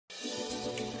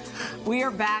We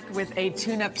are back with a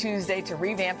Tune-Up Tuesday to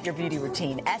revamp your beauty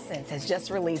routine. Essence has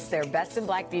just released their Best in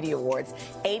Black Beauty Awards,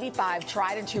 85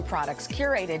 tried and true products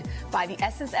curated by the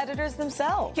Essence editors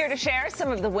themselves. Here to share some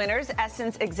of the winners,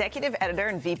 Essence Executive Editor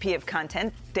and VP of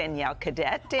Content, Danielle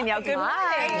Cadet. Danielle, good morning.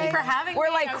 Thank you for having me. We're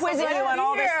like quizzing you on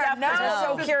all this stuff because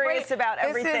we're so curious about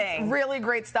everything. This is really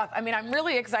great stuff. I mean, I'm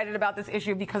really excited about this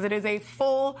issue because it is a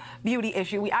full beauty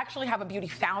issue. We actually have a beauty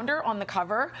founder on the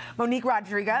cover, Monique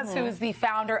Rodriguez, who is the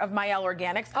founder of Mielle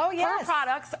Organics. Oh, yes. Her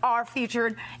products are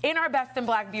featured in our Best in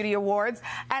Black Beauty Awards.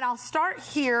 And I'll start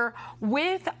here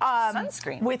with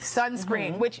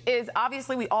sunscreen. Which is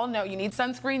obviously, we all know you need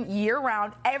sunscreen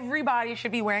year-round. Everybody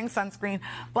should be wearing sunscreen.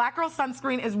 Black Girl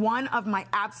Sunscreen is one of my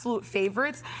absolute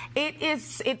favorites. It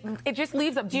just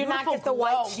leaves a beautiful Do you not get the glow.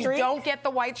 white streak? You don't get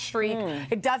the white streak.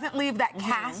 It doesn't leave that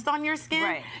cast on your skin.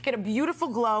 Right. Get a beautiful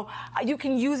glow. You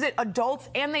can use it adults,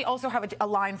 and they also have a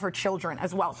line for children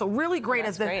as well. So really great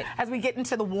as we get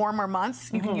into the warmer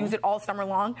months. You can use it all summer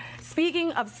long.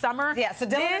 Speaking of summer, yeah. So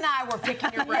Dylan and I were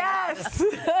picking your brain. Yes,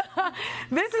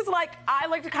 this is like, I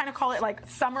like to kind of call it like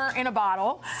summer in a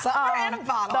bottle. Summer in a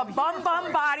bottle. The Bum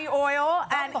Bum Body Oil,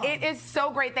 and it is so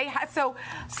great. They have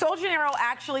Sol Janeiro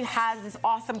actually has this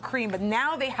awesome cream, but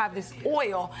now they have this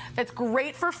oil that's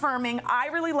great for firming. I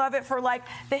really love it for like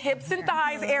the hips and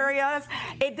thighs areas.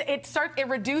 It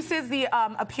reduces the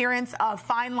appearance of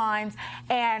fine lines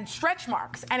and stretch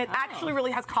marks, and it actually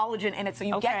really has collagen in it, so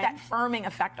you get that firming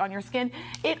effect on your skin.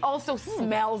 It also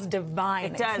smells divine.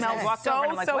 It does. It smells I walked over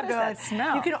and I'm like, so what good. does that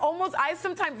smell? You can almost, I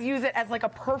sometimes use it as like a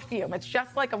perfume. It's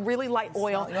just like a really light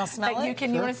oil You want to smell that it? you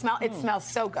can it smells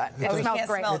so good. It we smells can't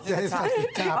great. smell it through the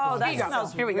top. Oh, that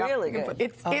smells really good.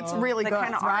 It's really good,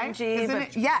 kind of right? orangey, Isn't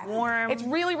it? Yes. warm. It's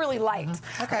really, really light.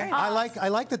 Okay. I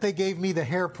like that they gave me the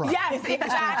hair product. Yes,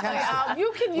 exactly.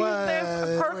 You can use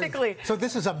this perfectly. So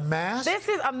this is a mask? This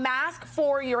is a mask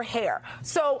for your hair.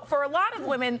 So for a lot of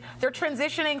women, they're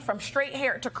transitioning from straight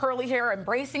hair to curly hair,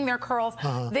 embracing their curls.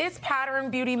 This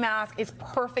pattern beauty mask is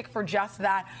perfect for just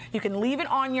that. You can leave it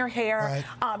on your hair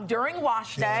during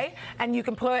wash day, and you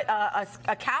can put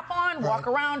a cap on, walk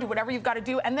around, do whatever you've got to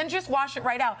do, and then just wash it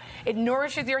right out. It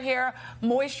nourishes your hair,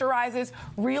 moisturizes,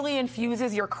 really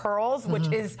infuses your curls, which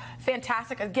is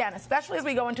fantastic. Again, especially as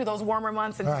we go into those warmer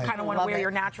months and you kind of want to wear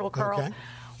your natural curls. Okay.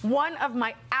 One of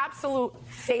my absolute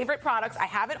favorite products, I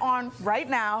have it on right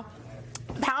now,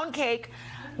 Pound Cake.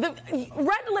 The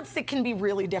red lipstick can be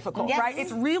really difficult, right?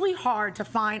 It's really hard to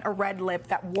find a red lip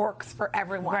that works for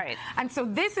everyone. Right. And so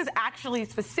this is actually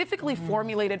specifically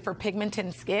formulated for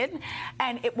pigmented skin,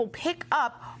 and it will pick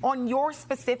up on your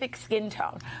specific skin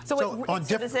tone. So on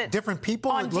different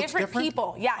people, on it looks different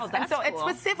people, yes. Oh, and that's so it's cool.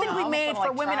 specifically made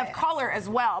for women of color as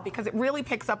well, because it really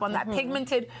picks up on that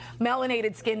pigmented,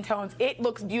 melanated skin tones. It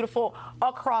looks beautiful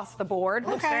across the board.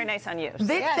 Looks very nice on you.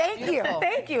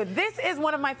 Thank you. This is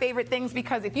one of my favorite things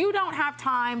because if you don't have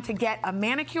time to get a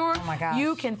manicure,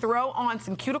 you can throw on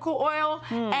some cuticle oil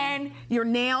and your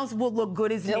nails will look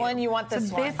good as new. Dylan, you want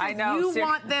this one. I know. You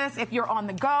want this if you're on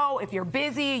the go, if you're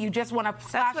busy, you just want to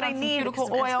splash on some cuticle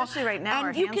oil. Especially right now,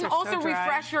 and you can also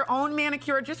refresh your own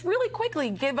manicure just really quickly.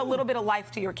 Give a little bit of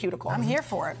life to your cuticle. I'm here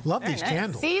for it. Love these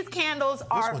candles. These candles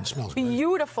are one smells great.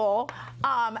 beautiful,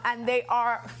 and they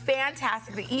are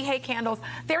fantastic. The Ihe candles,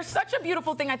 they're such a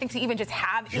beautiful thing, I think, to even just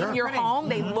have in your home.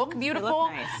 They look beautiful,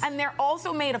 nice. and they're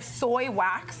also made of soy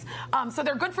wax, so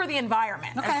they're good for the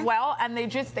environment as well, and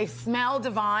they smell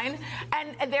divine,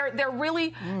 and they're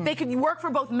really, they can work for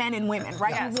both men and women,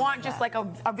 right? Yes, you want just like a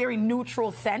very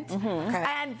neutral scent.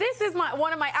 And this is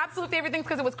one of my absolute favorite things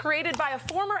because it was created by a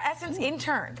former Essence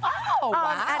intern. Oh,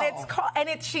 wow. And it's called,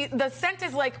 the scent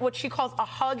is like what she calls a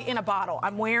hug in a bottle.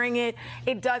 I'm wearing it.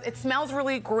 It smells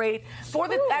really great. As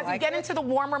you get into the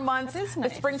warmer months, the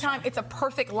springtime, it's a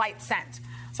perfect light scent.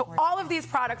 So all of these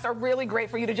products are really great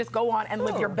for you to just go on and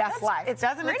live your best life.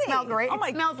 Doesn't it smell great?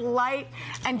 It smells light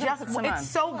and just, it's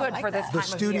so good for this time The of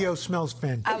year. studio smells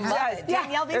fantastic. I love it.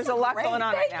 Danielle, these There's a lot going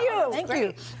on right now. Thank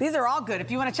you. These are all good.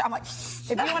 If you want to check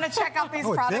out these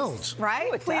products,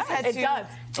 right? Please head to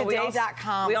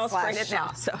today.com. We all sprayed it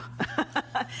now, so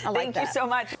thank you so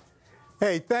much.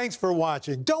 Hey, thanks for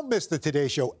watching. Don't miss the Today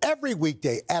Show every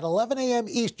weekday at 11 a.m.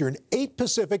 Eastern, 8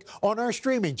 Pacific on our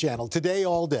streaming channel, Today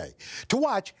All Day. To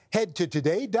watch, head to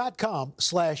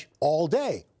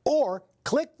today.com/allday or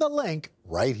click the link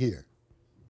right here.